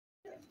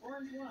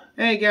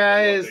Hey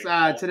guys,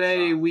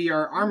 today we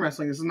are arm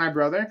wrestling. This is my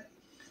brother,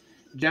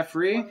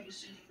 Jeffrey,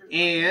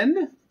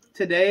 and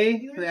today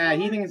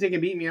he thinks he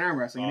can beat me in arm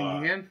wrestling. You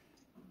think he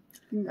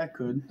can? I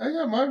could. I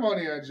got my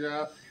money on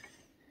Jeff.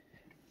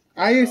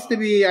 I used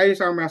to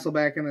arm wrestle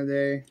back in the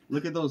day.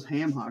 Look at those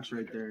ham hocks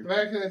right there.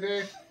 Back in the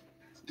day.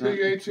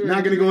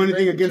 Not going to go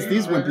anything against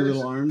these wimpy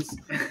little arms.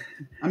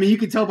 I mean, you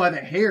can tell by the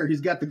hair,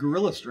 he's got the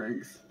gorilla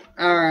strength.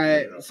 All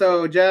right,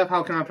 so Jeff,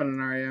 how confident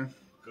are you?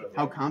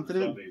 How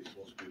confident?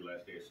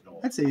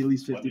 I'd say at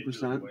least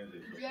 50%.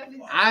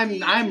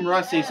 I'm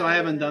rusty, so I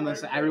haven't done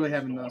this. I really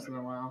haven't done this in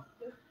a while.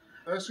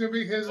 That's going to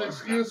be his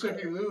excuse if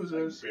he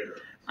loses.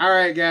 All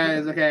right,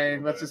 guys. Okay,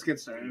 let's just get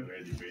started.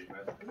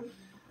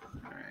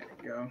 All right,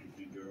 go.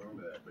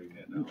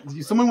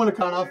 Does someone want to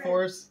count off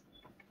for us?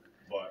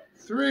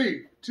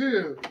 3,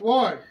 2,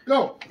 1,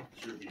 go.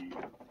 Should be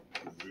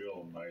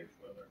real nice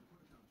weather.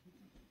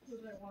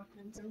 What did I walk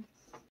into?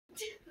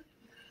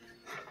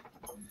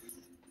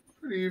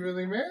 Pretty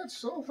evenly matched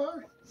so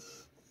far.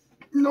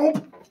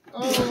 Nope.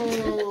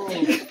 Oh.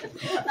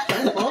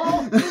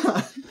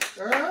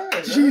 All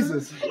right.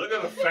 Jesus. Look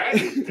at the fat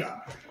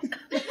guy.